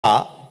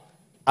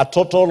A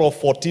total of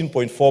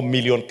 14.4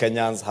 million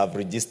Kenyans have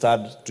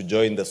registered to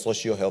join the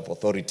Social Health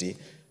Authority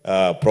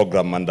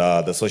program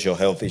under the Social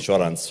Health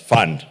Insurance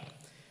Fund.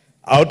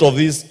 Out of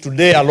this,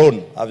 today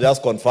alone, I've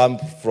just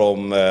confirmed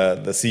from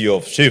the CEO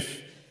of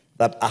SHIF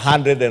that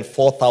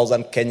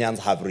 104,000 Kenyans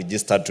have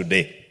registered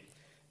today.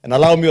 And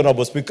allow me,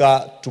 Honorable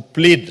Speaker, to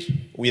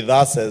plead with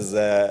us as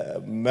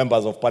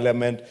members of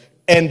Parliament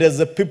and as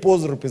the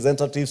people's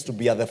representatives to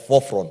be at the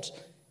forefront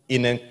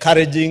in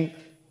encouraging,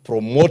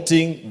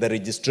 promoting the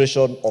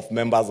registration of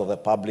members of the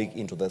public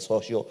into the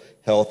Social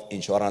Health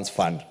Insurance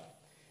Fund.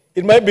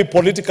 It might be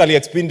politically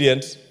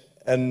expedient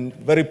and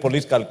very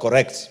politically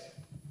correct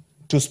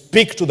to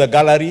speak to the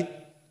gallery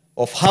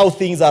of how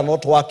things are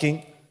not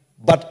working,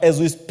 but as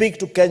we speak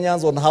to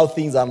Kenyans on how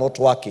things are not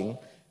working,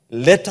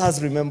 let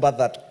us remember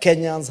that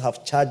Kenyans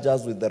have charged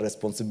us with the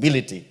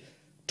responsibility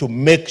to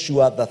make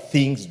sure that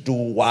things do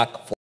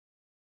work for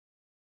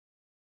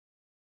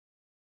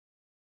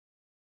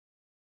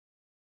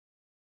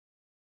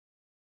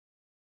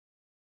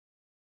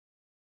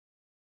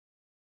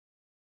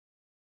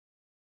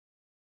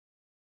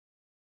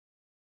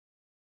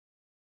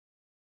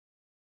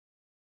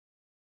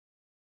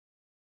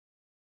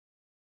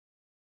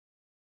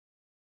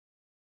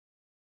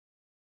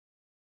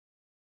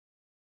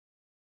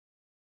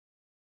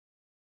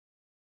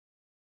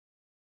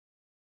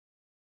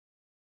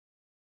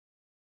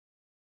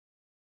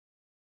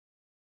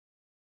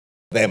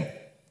them.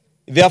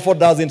 It therefore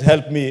doesn't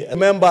help me.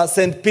 Remember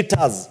St.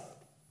 Peter's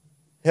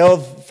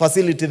health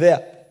facility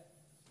there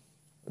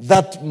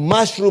that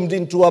mushroomed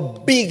into a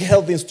big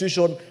health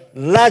institution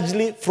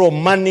largely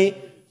from money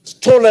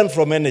stolen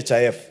from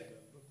NHIF.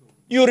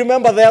 You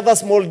remember the other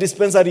small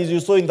dispensaries you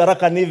saw in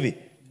Tharaka-Nithi,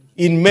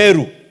 in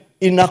Meru,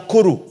 in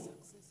Nakuru,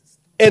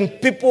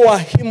 and people are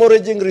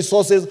hemorrhaging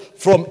resources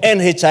from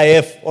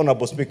NHIF,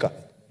 Honorable Speaker.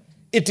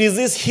 It is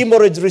these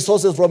hemorrhage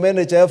resources from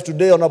NHIF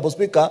today, Honorable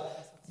Speaker,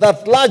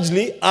 that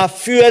largely are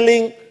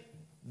fueling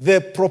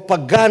the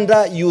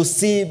propaganda you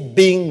see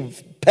being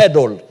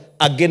peddled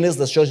against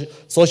the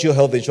Social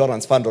Health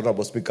Insurance Fund,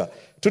 Honorable Speaker.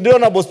 Today,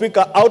 Honorable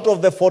Speaker, out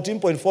of the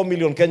 14.4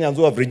 million Kenyans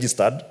who have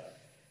registered,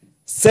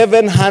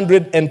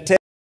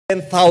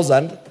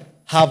 710,000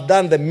 have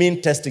done the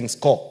mean testing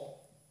score.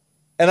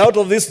 And out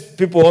of these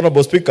people,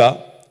 Honorable Speaker,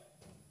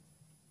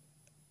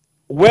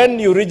 when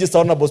you register,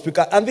 Honorable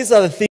Speaker, and these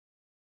are the things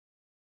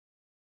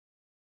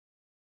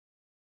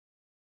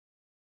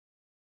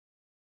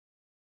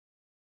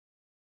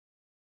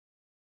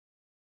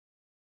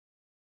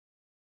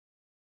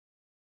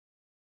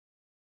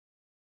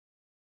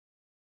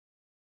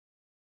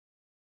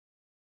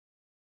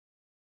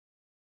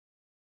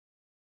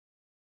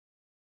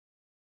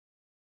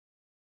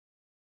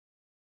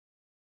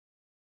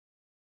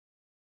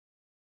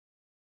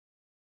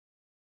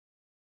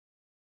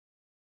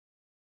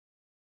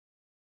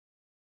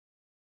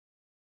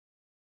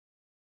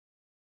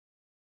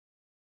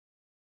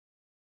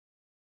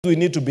we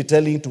need to be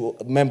telling to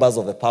members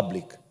of the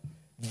public.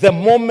 The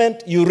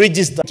moment you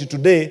register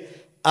today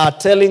are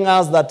telling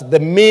us that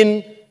the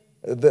mean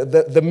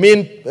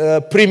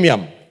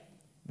premium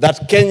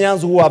that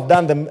Kenyans who have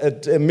done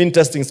the mean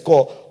testing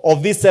score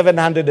of these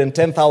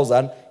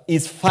 710,000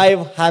 is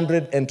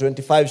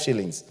 525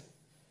 shillings.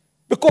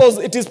 Because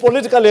it is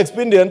politically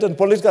expedient and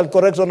politically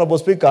correct, Honorable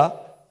Speaker,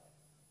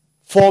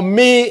 for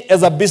me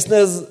as a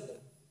business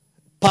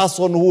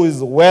person who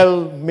is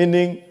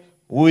well-meaning,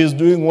 who is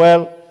doing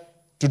well,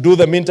 to do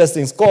the mean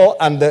testing score,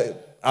 and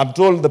I'm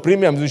told the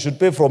premiums you should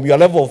pay from your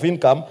level of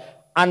income,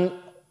 and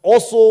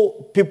also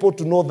people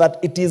to know that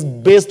it is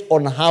based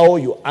on how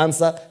you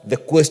answer the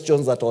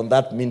questions that are on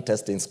that mean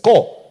testing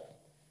score.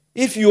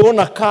 If you own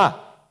a car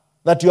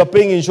that you are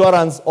paying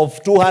insurance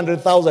of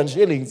 200,000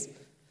 shillings,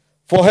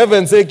 for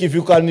heaven's sake, if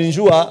you can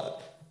insure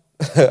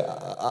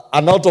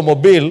an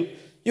automobile,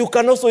 you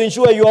can also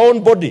insure your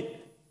own body,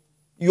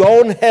 your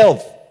own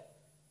health.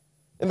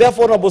 And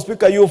therefore, Honorable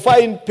Speaker, you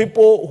find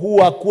people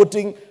who are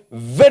quoting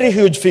very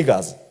huge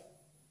figures.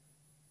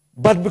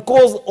 But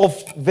because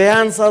of the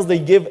answers they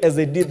gave as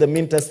they did the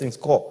mean testing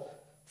score,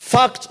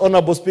 fact,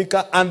 Honorable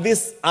Speaker, and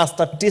these are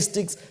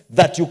statistics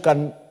that you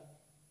can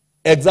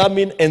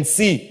examine and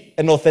see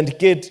and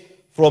authenticate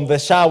from the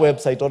SHA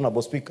website,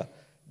 Honorable Speaker.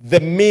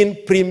 The mean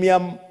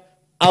premium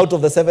out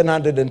of the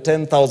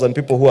 710,000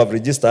 people who have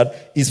registered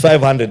is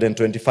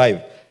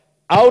 525.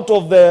 Out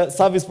of the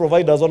service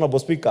providers, Honorable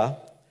Speaker,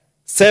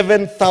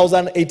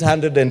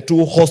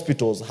 7,802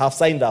 hospitals have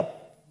signed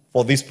up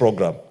for this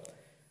program.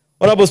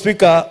 Honorable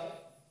Speaker,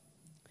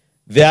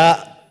 there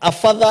are a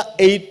further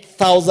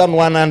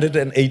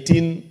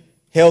 8,118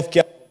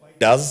 healthcare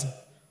providers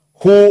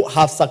who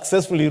have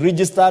successfully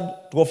registered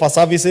to offer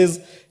services,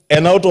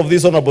 and out of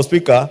this, Honorable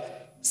Speaker,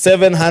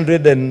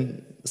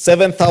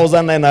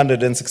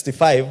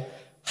 7,965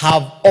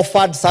 have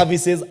offered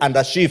services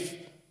under SHIF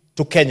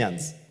to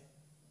Kenyans.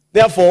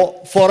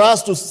 Therefore, for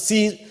us to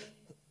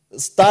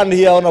stand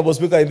here, Honorable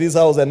Speaker, in this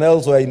house and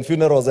elsewhere, in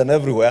funerals and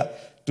everywhere,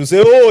 to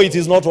say, oh, it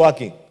is not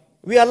working,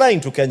 we are lying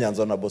to Kenyans,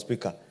 Honorable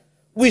Speaker.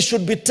 We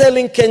should be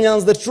telling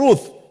Kenyans the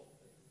truth.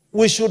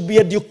 we should be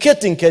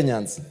educating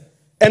Kenyans.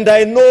 And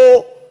I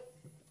know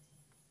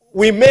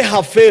we may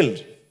have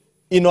failed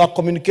in our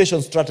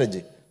communication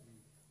strategy.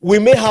 We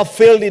may have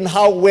failed in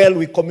how well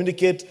we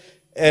communicate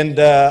and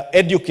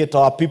educate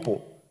our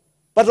people.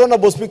 But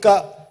Honorable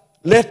Speaker,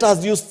 let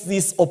us use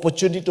this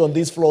opportunity on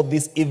this floor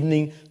this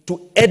evening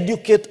to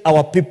educate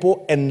our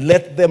people and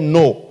let them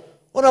know.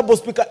 Honorable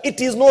Speaker, it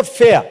is not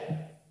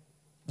fair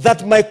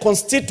that my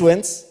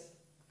constituents,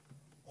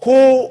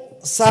 who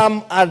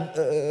some are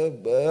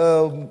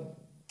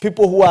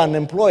people who are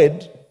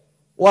unemployed,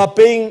 were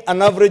paying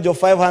an average of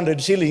 500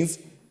 shillings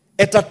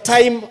at a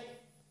time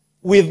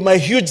with my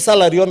huge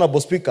salary,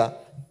 Honorable Speaker,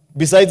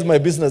 besides my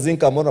business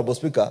income, Honorable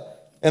Speaker,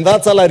 and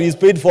that salary is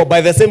paid for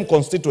by the same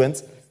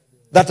constituents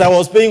that I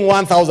was paying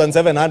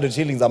 1,700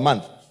 shillings a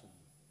month.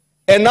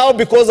 And now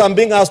because I'm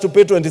being asked to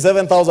pay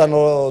 27,000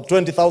 or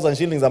 20,000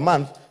 shillings a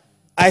month,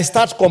 I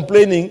start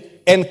complaining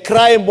and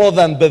cry more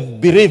than the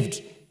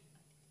bereaved.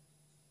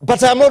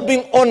 But I'm not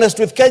being honest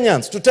with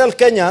Kenyans to tell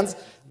Kenyans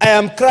I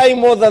am crying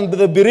more than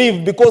the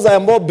bereaved because I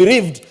am more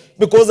bereaved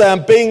because I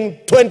am paying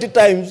 20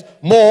 times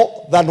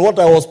more than what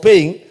I was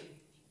paying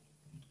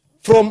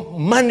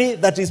from money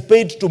that is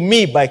paid to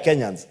me by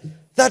Kenyans.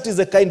 That is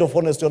the kind of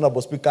honesty,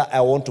 Honorable Speaker,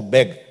 I want to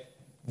beg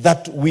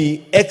that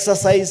we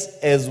exercise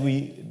as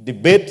we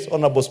debate,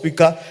 Honorable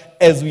Speaker,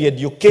 as we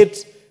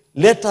educate.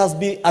 Let us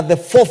be at the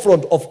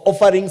forefront of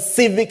offering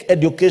civic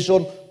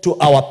education to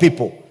our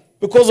people.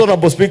 Because,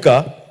 Honorable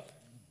Speaker,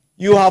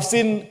 you have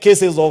seen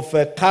cases of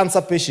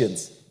cancer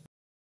patients.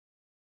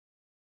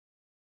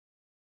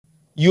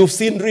 You've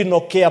seen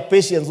renal care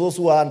patients, those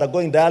who are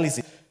undergoing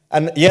dialysis,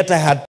 and yet I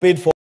had paid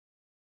for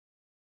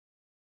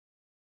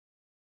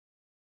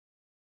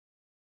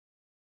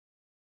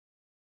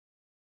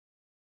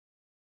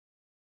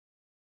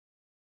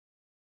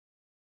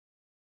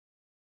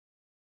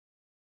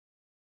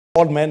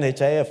all men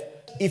HIF.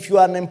 If you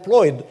are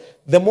unemployed,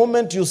 the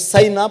moment you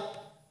sign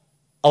up,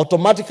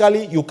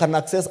 automatically you can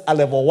access a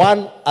level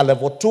 1, a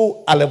level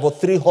 2, a level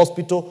 3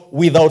 hospital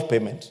without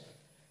payment.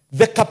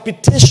 The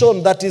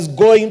capitation that is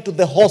going to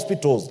the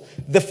hospitals,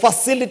 the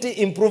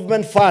facility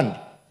improvement fund.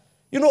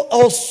 You know, I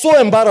was so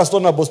embarrassed,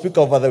 Honorable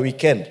Speaker, over the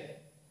weekend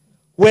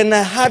when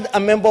I had a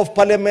member of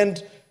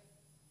parliament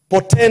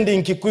pretend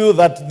in Kikuyu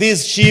that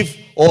this SHIF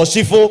or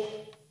SHIFO,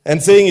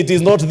 and saying it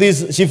is not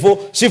this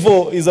SHIFO.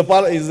 SHIFO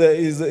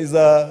is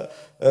a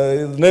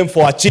name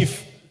for a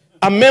chief.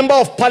 A member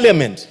of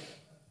parliament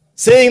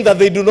saying that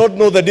they do not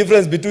know the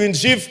difference between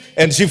SHIF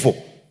and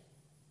SHIFO.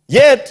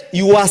 Yet,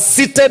 you are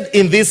seated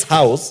in this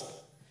house,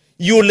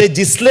 you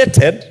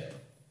legislated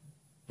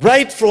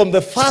right from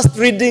the first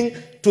reading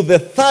to the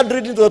third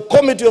reading to the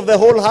committee of the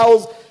whole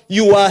house.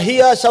 You are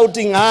here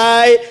shouting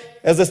aye,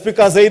 as the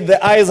speaker said,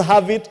 the ayes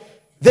have it.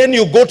 Then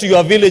you go to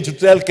your village to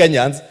tell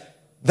Kenyans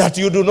that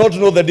you do not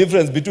know the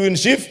difference between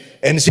SHIF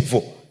and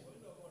SHIFO.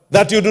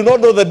 That you do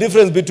not know the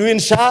difference between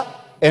SHA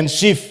and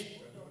SHIF.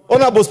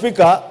 Honorable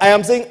Speaker, I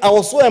am saying I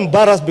was so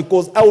embarrassed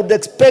because I would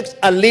expect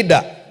a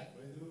leader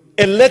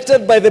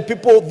elected by the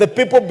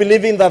people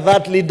believing that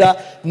that leader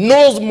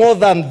knows more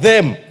than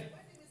them,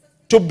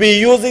 to be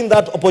using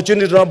that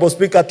opportunity, Honorable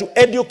Speaker, to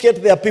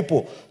educate their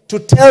people, to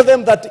tell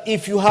them that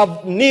if you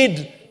have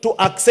need to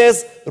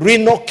access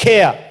renal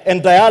care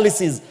and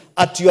dialysis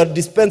at your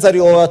dispensary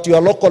or at your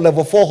local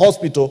level 4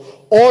 hospital,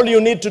 all you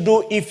need to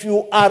do if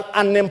you are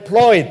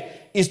unemployed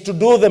is to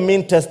do the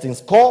mean testing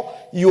score.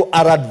 You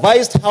are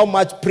advised how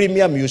much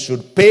premium you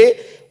should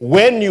pay.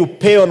 When you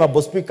pay,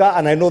 Honorable Speaker,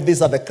 and I know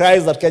these are the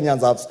cries that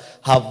Kenyans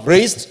have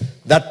raised,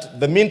 that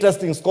the mean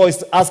testing score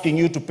is asking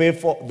you to pay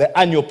for the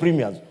annual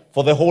premiums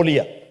for the whole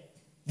year.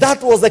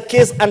 That was the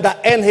case under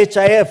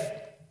NHIF.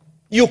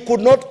 You could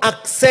not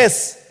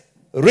access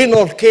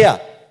renal care,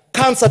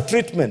 cancer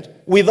treatment,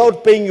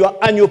 without paying your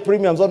annual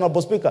premiums,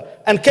 Honorable Speaker.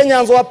 And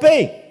Kenyans were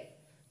paying.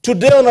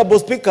 Today, Honorable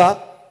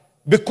Speaker,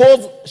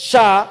 because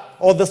SHA,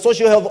 or the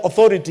Social Health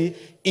Authority,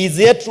 is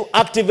yet to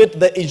activate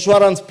the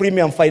insurance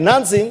premium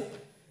financing,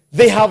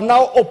 they have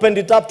now opened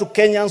it up to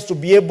Kenyans to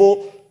be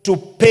able to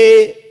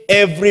pay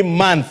every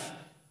month.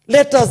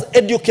 Let us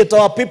educate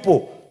our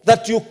people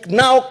that you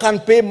now can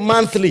pay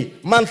monthly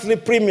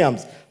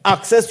premiums,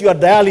 access your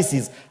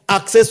dialysis,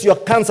 access your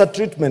cancer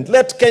treatment.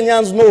 Let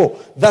Kenyans know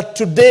that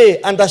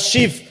today under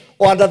SHIF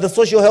or under the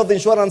Social Health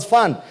Insurance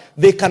Fund,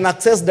 they can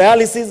access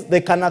dialysis,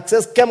 they can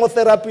access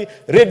chemotherapy,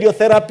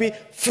 radiotherapy,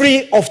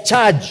 free of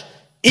charge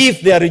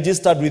if they are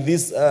registered with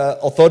this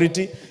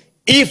authority,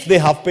 if they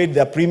have paid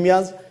their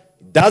premiums.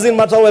 Doesn't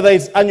matter whether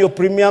it's annual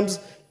premiums.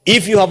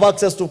 If you have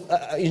access to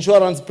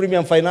insurance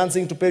premium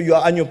financing to pay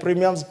your annual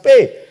premiums,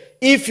 pay.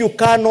 If you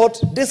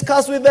cannot,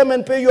 discuss with them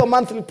and pay your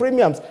monthly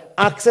premiums.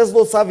 Access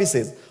those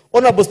services.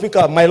 Honorable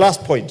Speaker, my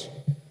last point.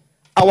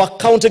 Our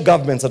county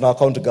governments and our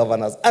county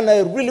governors, and I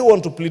really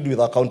want to plead with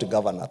our county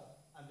governors.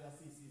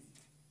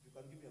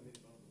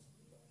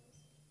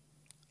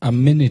 A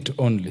minute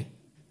only.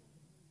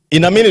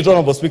 In a minute,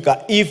 Honorable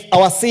Speaker, if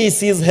our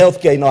CEC's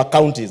healthcare in our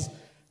counties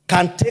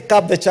can take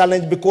up the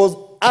challenge, because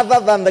other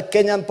than the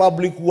Kenyan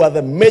public who are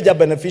the major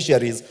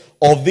beneficiaries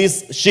of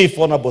this SHIF,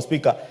 Honorable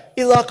Speaker,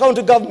 is our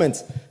county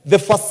governments. The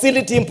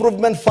facility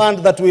improvement fund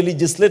that we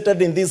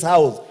legislated in this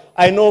house,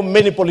 I know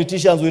many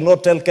politicians will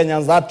not tell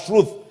Kenyans that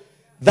truth,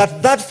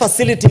 that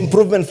facility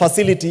improvement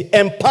facility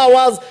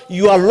empowers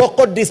your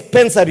local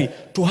dispensary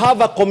to have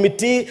a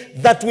committee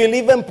that will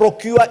even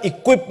procure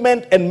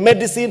equipment and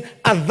medicine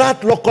at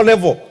that local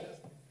level.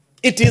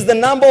 It is the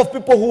number of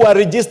people who are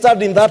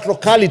registered in that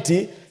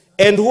locality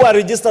and who are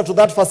registered to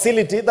that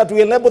facility that will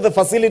enable the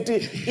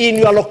facility in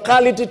your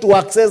locality to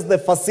access the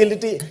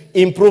facility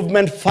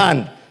improvement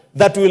fund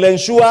that will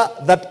ensure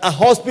that a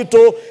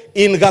hospital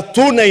in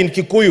Gatuna in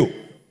Kikuyu,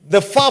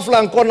 the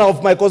far-flung corner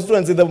of my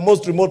constituency, the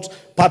most remote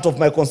part of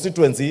my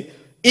constituency,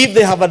 if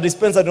they have a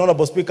dispensary,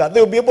 Honorable Speaker, they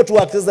will be able to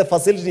access the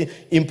facility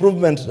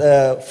improvement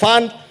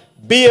fund,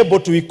 be able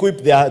to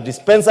equip their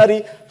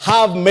dispensary,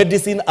 have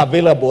medicine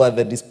available at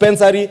the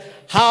dispensary,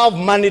 have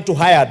money to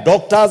hire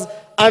doctors,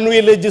 and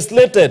we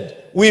legislated,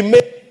 we made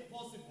it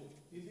possible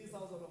in this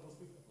House, Honorable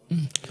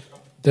Speaker.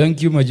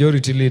 Thank you,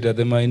 Majority Leader.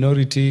 The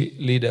Minority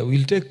Leader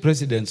will take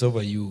precedence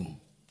over you.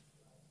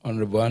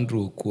 Honorable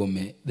Andrew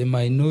Kwome, the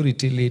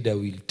Minority Leader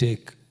will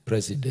take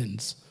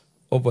precedence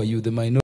over you. The minority